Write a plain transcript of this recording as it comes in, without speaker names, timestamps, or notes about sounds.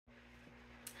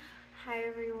Hi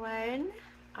everyone.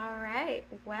 All right.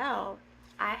 Well,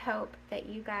 I hope that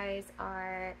you guys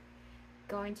are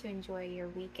going to enjoy your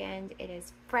weekend. It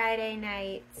is Friday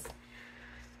night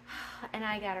and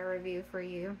I got a review for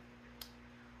you.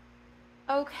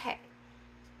 Okay.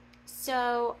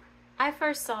 So, I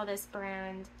first saw this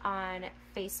brand on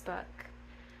Facebook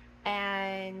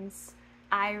and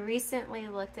I recently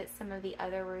looked at some of the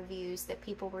other reviews that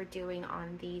people were doing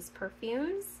on these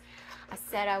perfumes. I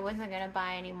said I wasn't going to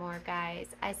buy any more, guys.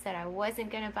 I said I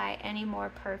wasn't going to buy any more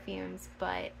perfumes,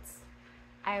 but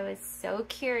I was so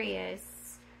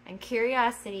curious, and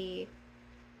curiosity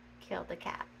killed the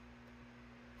cat.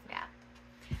 Yeah.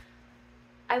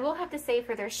 I will have to say,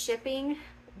 for their shipping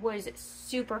was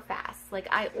super fast. Like,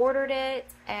 I ordered it,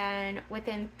 and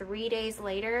within 3 days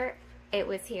later, it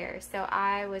was here. So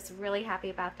I was really happy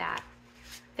about that.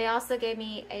 They also gave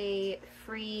me a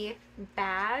free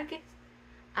bag.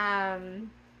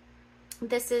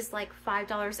 This is like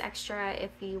 $5 extra if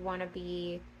you want to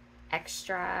be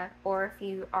extra, or if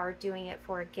you are doing it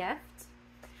for a gift.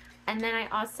 And then I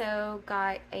also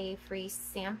got a free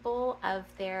sample of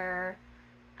their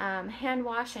hand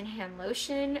wash and hand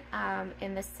lotion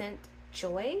in the scent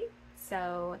Joy.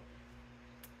 So,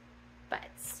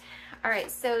 all right,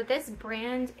 so this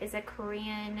brand is a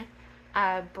Korean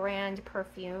brand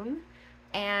perfume,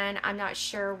 and I'm not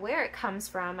sure where it comes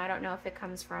from. I don't know if it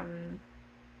comes from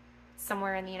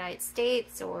somewhere in the United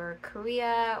States or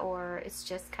Korea, or it's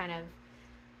just kind of,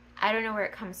 I don't know where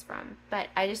it comes from, but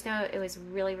I just know it was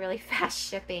really, really fast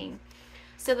shipping.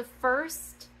 So the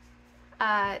first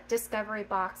discovery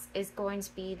box is going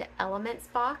to be the Elements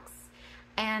box,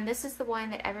 and this is the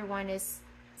one that everyone is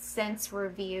since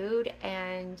reviewed,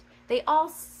 and they all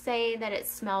say that it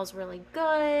smells really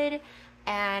good,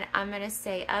 and I'm gonna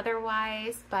say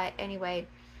otherwise, but anyway,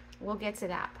 we'll get to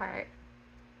that part.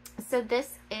 So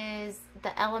this is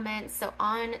the Elements. So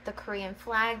on the Korean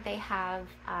flag, they have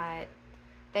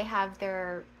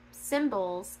their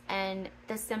symbols, and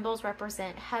the symbols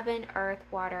represent heaven, earth,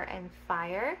 water, and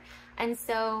fire. And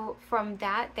so from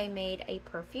that, they made a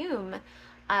perfume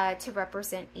to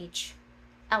represent each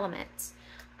element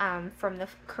from the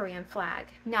Korean flag.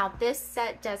 Now, this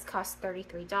set does cost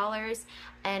 $33,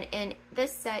 and in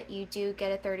this set, you do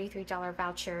get a $33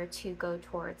 voucher to go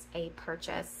towards a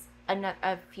purchase,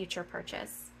 a future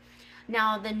purchase.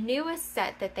 Now, the newest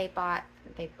set that the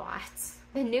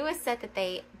newest set that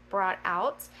they brought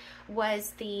out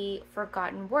was the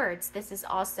Forgotten Words. This is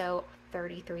also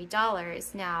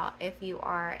 $33. Now, if you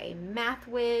are a math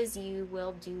whiz, you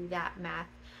will do that math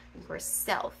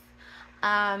yourself.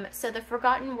 So the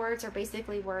Forgotten Words are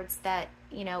basically words that,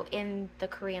 you know, in the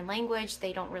Korean language,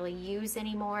 they don't really use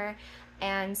anymore.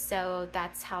 And so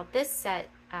that's how this set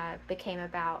became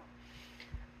about.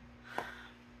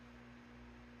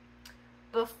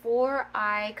 Before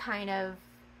I kind of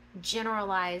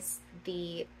generalize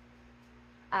the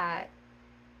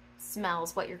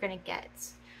smells, what you're gonna get,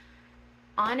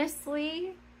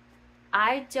 honestly,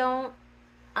 I don't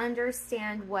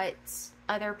understand what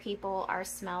other people are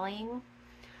smelling.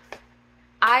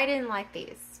 I didn't like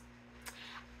these,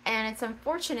 and it's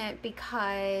unfortunate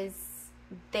because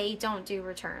they don't do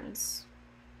returns.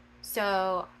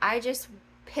 So I just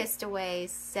pissed away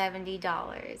 $70,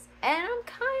 and I'm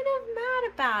kind of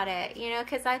mad about it, you know,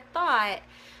 because I thought,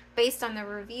 based on the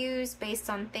reviews, based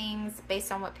on things,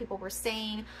 based on what people were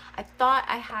saying, I thought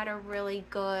I had a really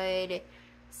good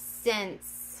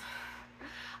sense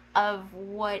of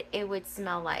what it would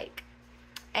smell like.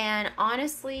 And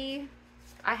honestly,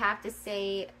 I have to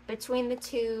say, between the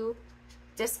two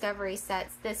discovery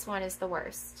sets, this one is the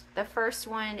worst. The first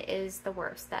one is the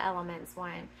worst, the Elements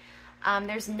one.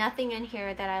 There's nothing in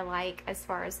here that I like as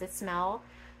far as the smell.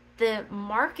 The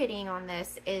marketing on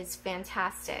this is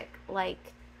fantastic.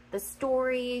 Like, the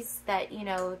stories that, you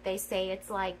know, they say it's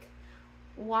like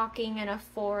walking in a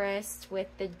forest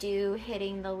with the dew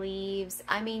hitting the leaves.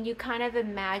 I mean, you kind of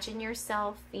imagine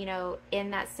yourself, you know, in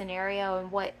that scenario,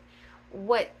 and what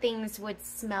things would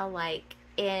smell like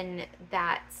in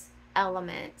that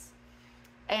element.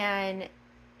 And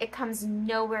it comes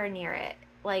nowhere near it.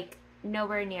 Like,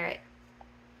 nowhere near it.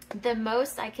 The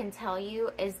most I can tell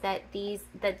you is that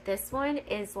this one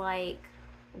is like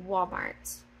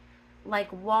Walmart.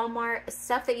 Like Walmart,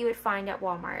 stuff that you would find at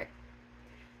Walmart.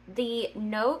 The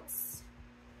notes,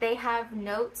 they have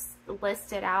notes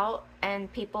listed out,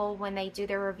 and people, when they do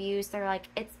their reviews, they're like,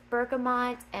 it's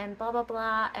bergamot and blah blah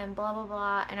blah and blah blah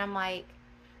blah, and I'm like,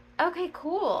 okay,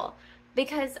 cool,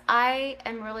 because I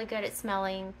am really good at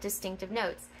smelling distinctive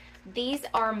notes. These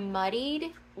are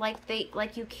muddied, like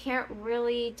you can't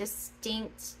really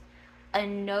distinct a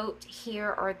note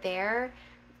here or there.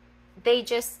 they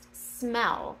just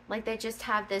smell like they just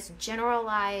have this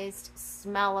generalized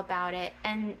smell about it,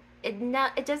 and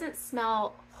it doesn't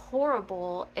smell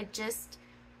horrible, it just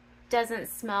doesn't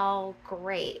smell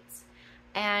great.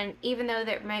 And even though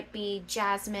there might be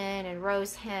jasmine and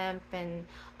rose hemp and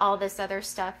all this other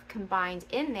stuff combined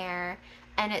in there,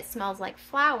 and it smells like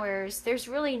flowers, there's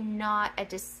really not a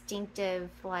distinctive,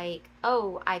 like,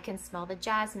 oh, I can smell the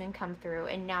jasmine come through,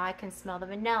 and now I can smell the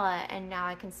vanilla, and now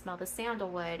I can smell the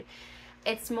sandalwood.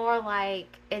 It's more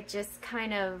like it just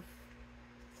kind of,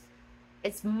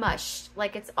 it's mushed,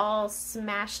 like it's all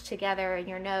smashed together in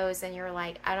your nose, and you're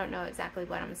like, I don't know exactly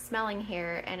what I'm smelling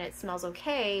here, and it smells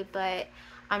okay, but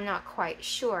I'm not quite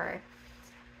sure.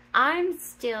 I'm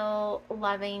still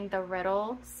loving the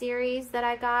Riddle series that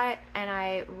I got, and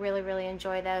I really, really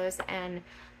enjoy those, and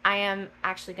I am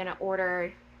actually going to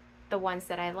order the ones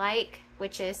that I like,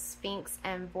 which is Sphinx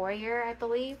and Voyeur, I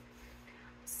believe.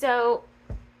 So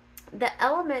the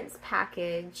Elements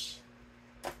package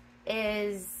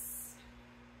is,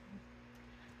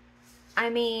 I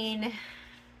mean,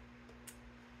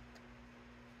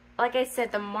 like I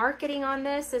said, the marketing on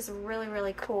this is really,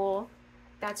 really cool.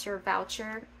 That's your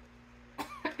voucher.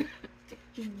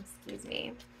 Excuse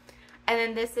me. And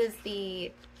then this is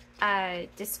the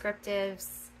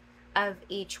descriptives of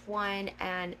each one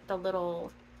and the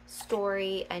little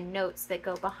story and notes that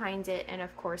go behind it. And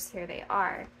of course, here they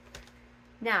are.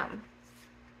 Now,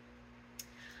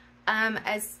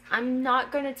 as I'm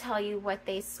not going to tell you what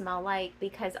they smell like,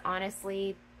 because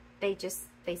honestly, I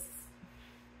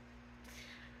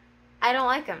don't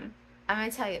like them. I'm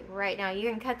going to tell you right now. You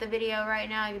can cut the video right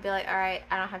now. You can be like, all right,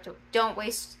 I don't have to. Don't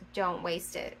waste it.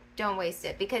 Don't waste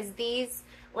it. Because these,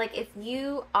 like, if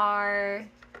you are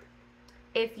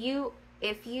a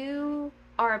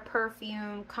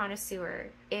perfume connoisseur,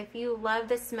 if you love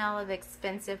the smell of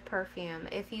expensive perfume,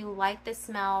 if you like the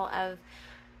smell of,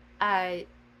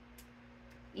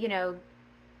 you know,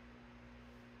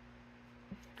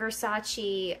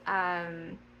 Versace,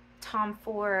 Tom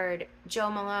Ford, Joe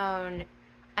Malone,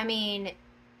 I mean,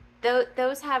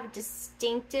 those have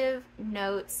distinctive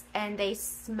notes and they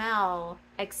smell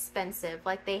expensive.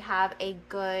 Like they have a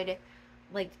good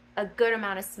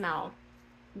amount of smell.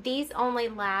 These only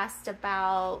last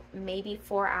about maybe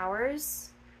 4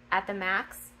 hours at the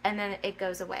max, and then it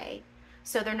goes away.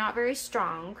 So they're not very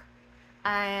strong.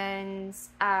 And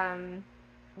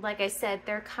like I said,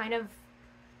 they're kind of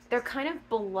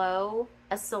below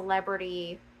a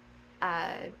celebrity.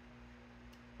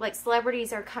 Like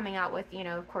celebrities are coming out with, you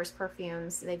know, of course,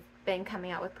 perfumes. They've been coming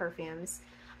out with perfumes.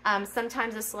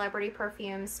 Sometimes a celebrity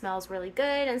perfume smells really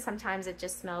good, and sometimes it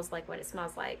just smells like what it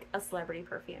smells like, a celebrity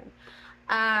perfume.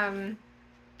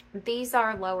 These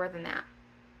are lower than that,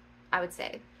 I would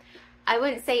say. I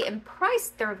wouldn't say in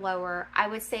price they're lower. I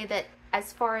would say that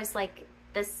as far as like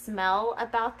the smell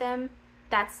about them,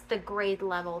 that's the grade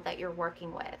level that you're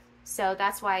working with. So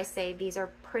that's why I say these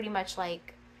are pretty much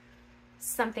like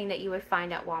something that you would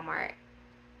find at Walmart.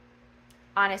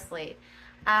 Honestly.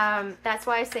 That's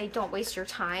why I say don't waste your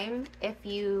time if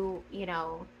you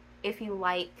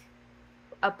like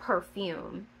a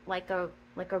perfume, like a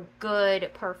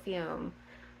good perfume.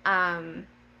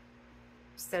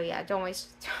 So yeah, don't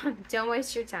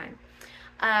waste your time.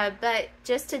 But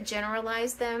just to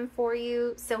generalize them for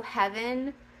you, so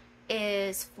Heaven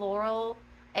is floral,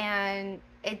 and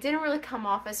it didn't really come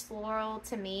off as floral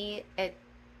to me. It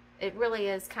really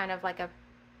is kind of like a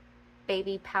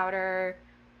baby powder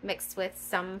mixed with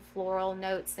some floral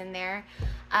notes in there.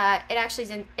 It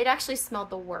actually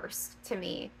smelled the worst to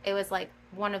me. It was like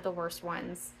one of the worst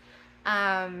ones.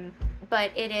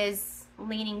 But it is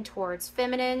leaning towards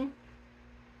feminine.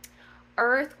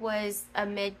 Earth was a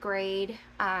mid-grade.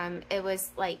 It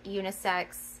was like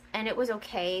unisex, and it was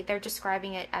okay. They're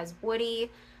describing it as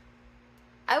woody.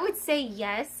 I would say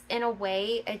yes, in a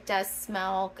way. It does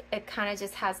smell, it kind of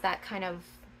just has that kind of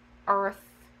earth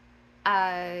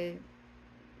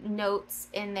notes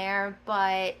in there,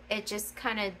 but it just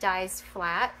kind of dies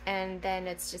flat, and then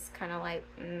it's just kind of like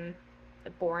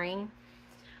boring.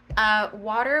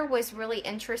 Water was really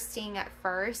interesting at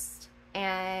first,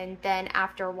 and then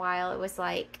after a while it was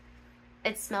like,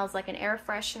 it smells like an air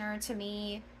freshener to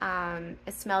me.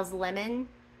 It smells lemon,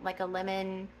 like a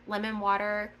lemon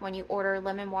water when you order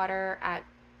lemon water at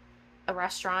a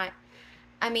restaurant.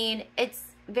 I mean, it's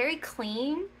very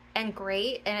clean and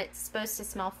great, and it's supposed to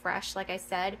smell fresh, like I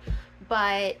said,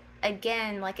 but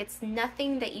again, like, it's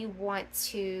nothing that you want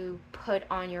to put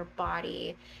on your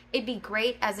body. It'd be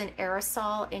great as an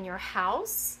aerosol in your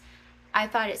house. I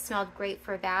thought it smelled great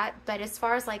for that, but as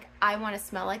far as like I want to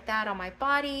smell like that on my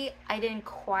body, I didn't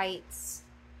quite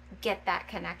get that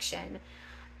connection.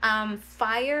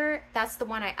 Fire, that's the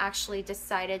one I actually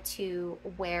decided to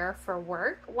wear for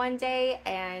work one day,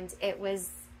 and it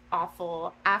was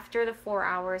awful. After the 4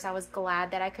 hours, I was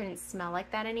glad that I couldn't smell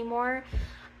like that anymore.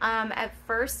 At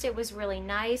first, it was really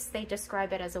nice. They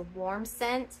describe it as a warm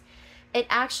scent. It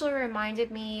actually reminded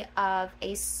me of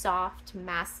a soft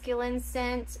masculine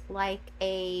scent, like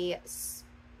a,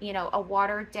 you know, a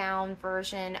watered down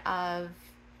version of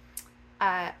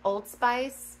Old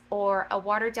Spice, or a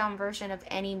watered down version of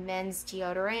any men's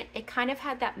deodorant. It kind of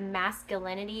had that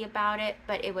masculinity about it,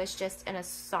 but it was just in a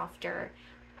softer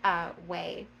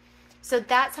way. So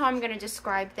that's how I'm going to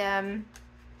describe them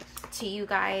to you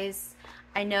guys.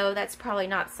 I know that's probably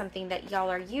not something that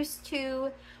y'all are used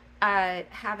to,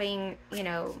 having, you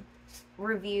know,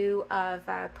 review of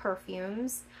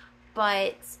perfumes,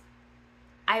 but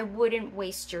I wouldn't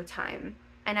waste your time,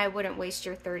 and I wouldn't waste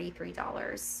your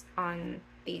 $33 on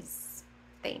these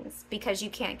things because you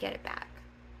can't get it back.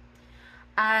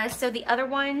 So the other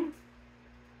one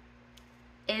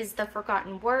is the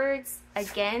Forgotten Words.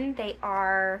 Again, they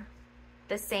are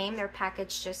the same. They're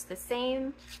packaged just the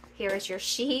same. Here is your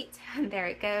sheet, and there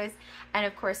it goes. And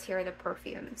of course, here are the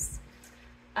perfumes.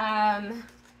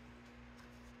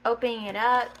 Opening it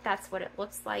up, that's what it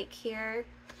looks like here,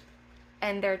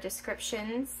 and their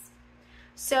descriptions.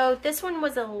 So this one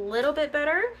was a little bit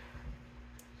better.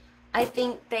 I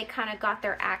think they kind of got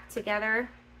their act together,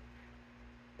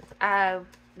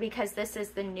 because this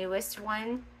is the newest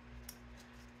one.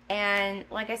 And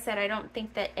like I said, I don't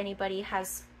think that anybody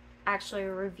has actually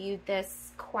reviewed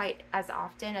this quite as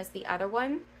often as the other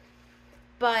one.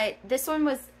 But this one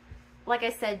was, like I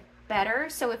said, better.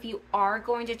 So if you are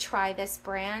going to try this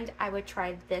brand, I would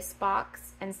try this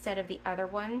box instead of the other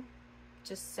one,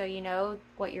 just so you know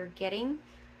what you're getting.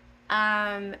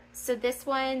 So this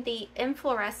one, the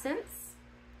Inflorescence,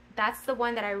 that's the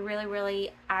one that I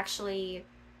really actually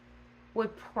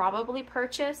would probably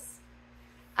purchase.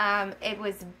 It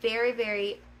was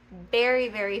very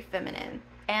feminine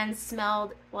and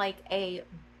smelled like a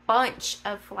bunch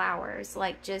of flowers.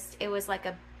 Like, just, it was like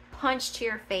a punch to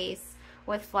your face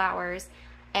with flowers,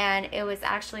 and it was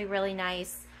actually really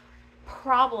nice.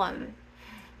 Problem.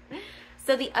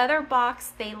 So the other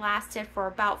box, they lasted for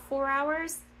about 4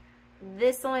 hours.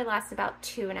 This only lasts about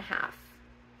 2.5.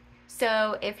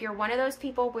 So if you're one of those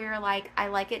people where, like, I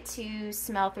like it to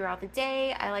smell throughout the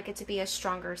day, I like it to be a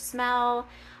stronger smell,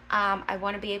 I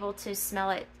want to be able to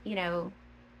smell it, you know,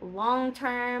 long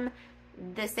term,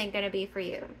 this ain't gonna be for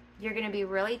you. You're gonna be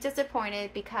really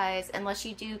disappointed, because unless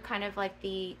you do kind of like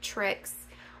the tricks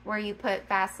where you put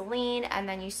Vaseline and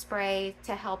then you spray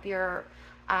to help your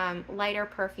lighter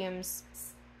perfumes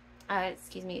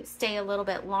stay a little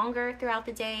bit longer throughout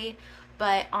the day.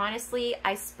 But honestly,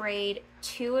 I sprayed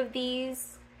 2 of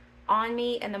these on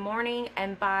me in the morning,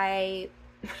 and by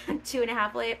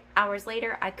 2.5 hours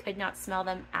later, I could not smell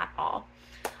them at all.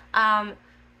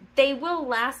 They will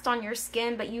last on your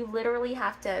skin, but you literally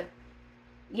have to,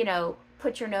 you know,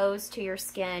 put your nose to your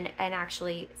skin and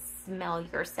actually smell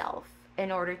yourself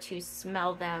in order to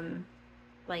smell them,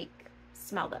 like,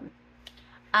 smell them.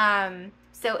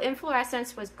 So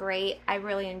Inflorescence was great. I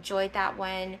really enjoyed that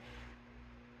one.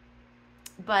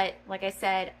 But like I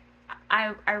said,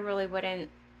 I really wouldn't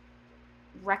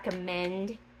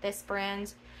recommend this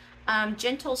brand.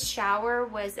 Gentle Shower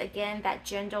was, again, that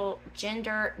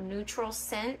gender neutral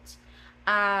scent.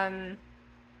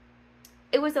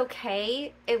 It was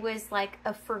okay. It was like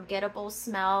a forgettable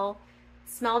smell.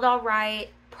 Smelled all right.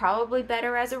 Probably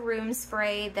better as a room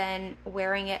spray than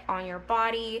wearing it on your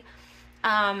body.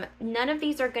 None of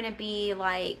these are going to be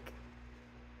like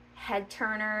head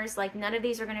turners. Like, none of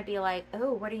these are going to be like,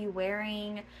 oh, what are you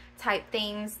wearing type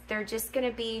things. They're just going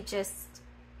to be just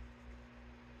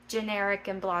generic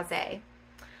and blasé,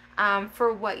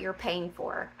 for what you're paying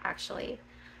for, actually.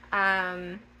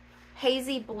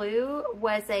 Hazy Blue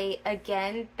was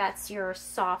again, that's your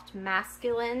soft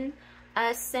masculine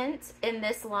scent in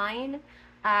this line.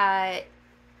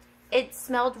 It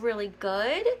smelled really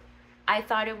good. I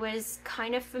thought it was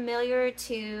kind of familiar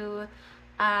to,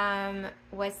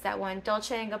 what's that one?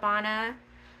 Dolce & Gabbana,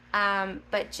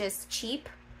 but just cheap.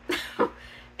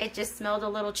 It just smelled a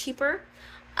little cheaper.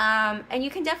 And you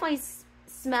can definitely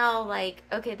smell like,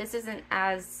 okay, this isn't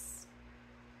as,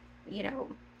 you know,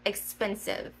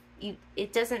 expensive.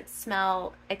 It doesn't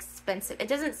smell expensive. It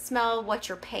doesn't smell what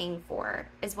you're paying for,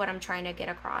 is what I'm trying to get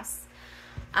across.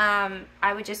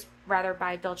 I would just rather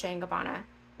buy Dolce & Gabbana.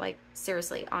 Like,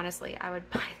 seriously, honestly, I would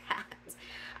buy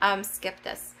that. Skip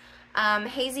this.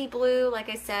 Hazy Blue, like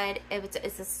I said,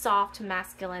 it's a soft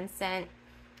masculine scent.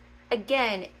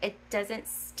 Again, it doesn't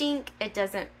stink. It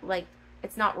doesn't, like,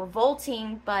 it's not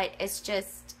revolting, but it's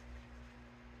just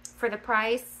for the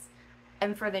price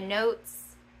and for the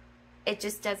notes, it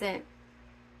just doesn't,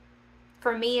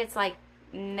 for me, it's like,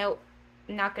 nope,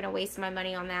 not going to waste my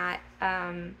money on that.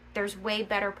 There's way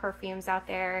better perfumes out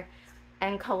there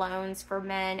and colognes for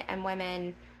men and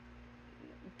women.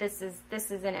 This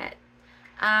isn't it.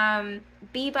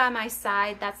 Be By My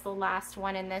Side, that's the last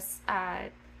one in this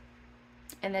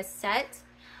set.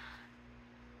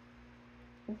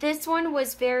 This one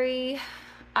was very,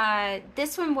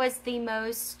 this one was the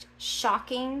most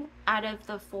shocking out of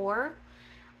the four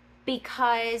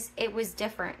because it was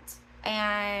different.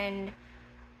 And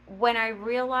when I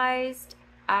realized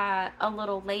a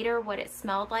little later what it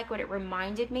smelled like, what it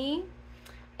reminded me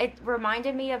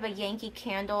of a Yankee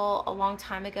Candle a long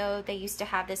time ago. They used to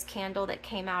have this candle that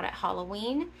came out at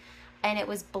Halloween, and it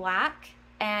was black,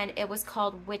 and it was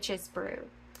called Witch's Brew.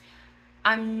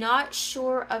 I'm not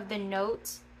sure of the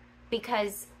note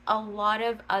because a lot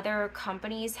of other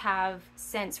companies have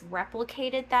since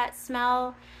replicated that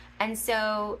smell, and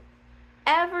so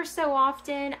ever so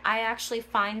often I actually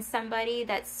find somebody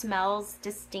that smells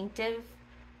distinctive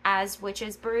as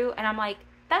Witch's Brew, and I'm like,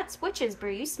 that's Witch's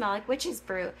Brew, you smell like Witch's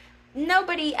Brew.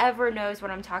 Nobody ever knows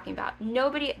what I'm talking about.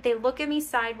 Nobody, they look at me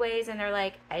sideways and they're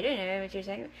like, I don't know what you're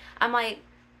talking about. I'm like,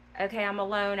 okay, I'm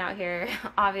alone out here,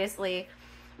 obviously.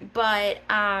 But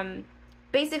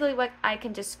basically what I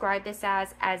can describe this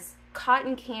as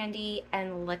cotton candy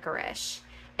and licorice.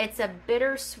 It's a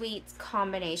bittersweet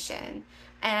combination,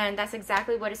 and that's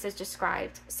exactly what it says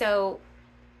described. So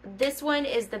this one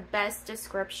is the best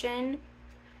description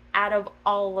out of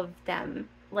all of them,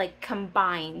 like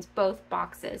combined, both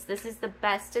boxes. This is the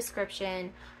best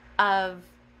description of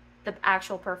the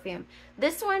actual perfume.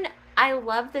 This one, I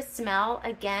love the smell.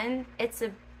 Again, it's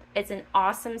an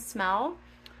awesome smell.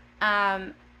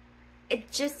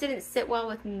 It just didn't sit well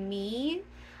with me.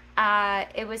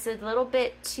 It was a little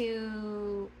bit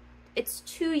too, it's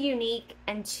too unique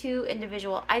and too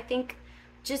individual. I think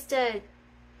just the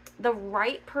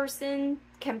right person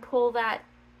can pull that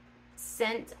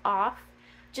scent off.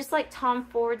 Just like Tom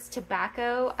Ford's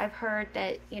tobacco, I've heard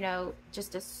that, you know,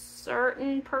 just a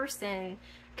certain person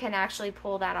can actually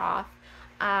pull that off.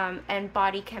 And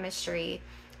body chemistry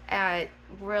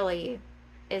really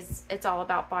is, it's all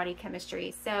about body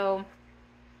chemistry. So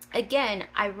again,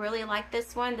 I really like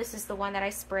this one. This is the one that I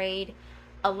sprayed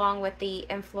along with the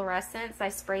Inflorescence. I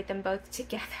sprayed them both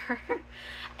together.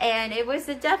 And it was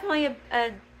definitely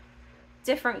a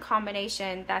different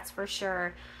combination, that's for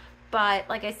sure. But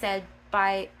like I said,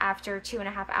 by after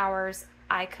 2.5 hours,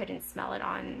 I couldn't smell it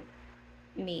on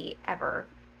me ever.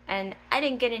 And I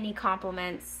didn't get any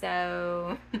compliments,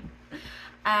 so...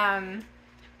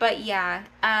 but yeah,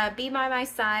 Be By My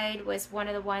Side was one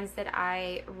of the ones that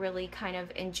I really kind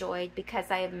of enjoyed because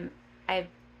I'm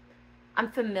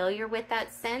familiar with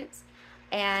that scent.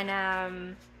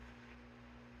 And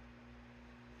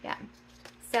yeah.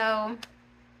 So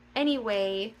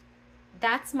anyway,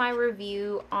 that's my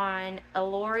review on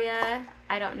Elorea.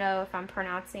 I don't know if I'm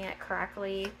pronouncing it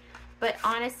correctly, but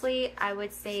honestly, I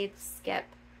would say skip.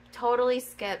 Totally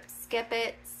skip. Skip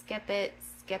it, skip it,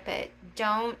 skip it.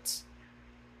 Don't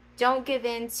give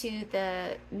in to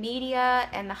the media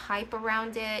and the hype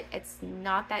around it. It's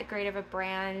not that great of a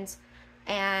brand,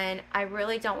 and I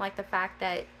really don't like the fact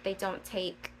that they don't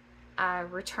take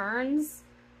returns.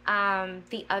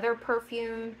 The other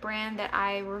perfume brand that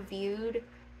I reviewed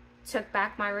took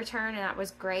back my return, and that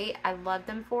was great. I loved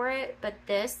them for it. But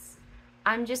this,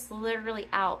 I'm just literally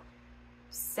out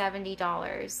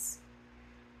 $70.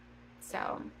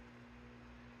 So,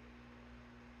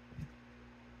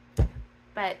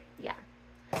 but yeah,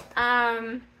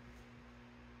 I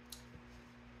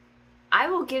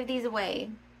will give these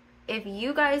away. If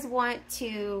you guys want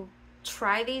to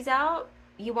try these out,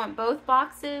 you want both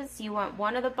boxes, you want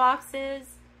one of the boxes,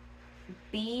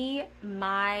 be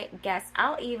my guest.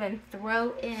 I'll even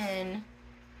throw in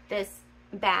this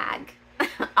bag.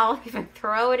 I'll even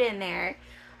throw it in there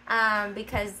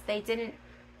because they didn't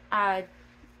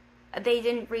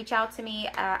reach out to me.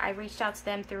 I reached out to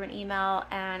them through an email,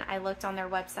 and I looked on their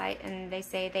website, and they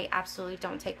say they absolutely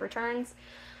don't take returns.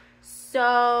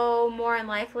 So more than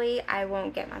likely, I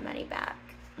won't get my money back.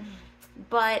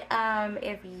 But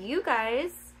if you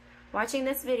guys watching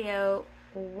this video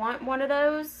want one of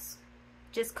those,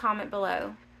 just comment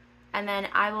below, and then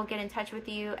I will get in touch with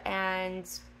you, and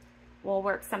we'll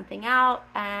work something out,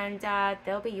 and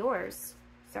they'll be yours.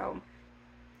 So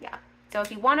yeah, so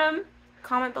if you want them,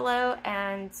 comment below,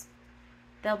 and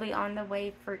they'll be on the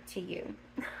way to you.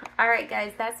 All right,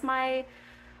 guys, that's my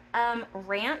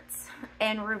rant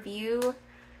and review,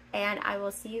 and I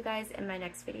will see you guys in my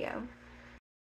next video.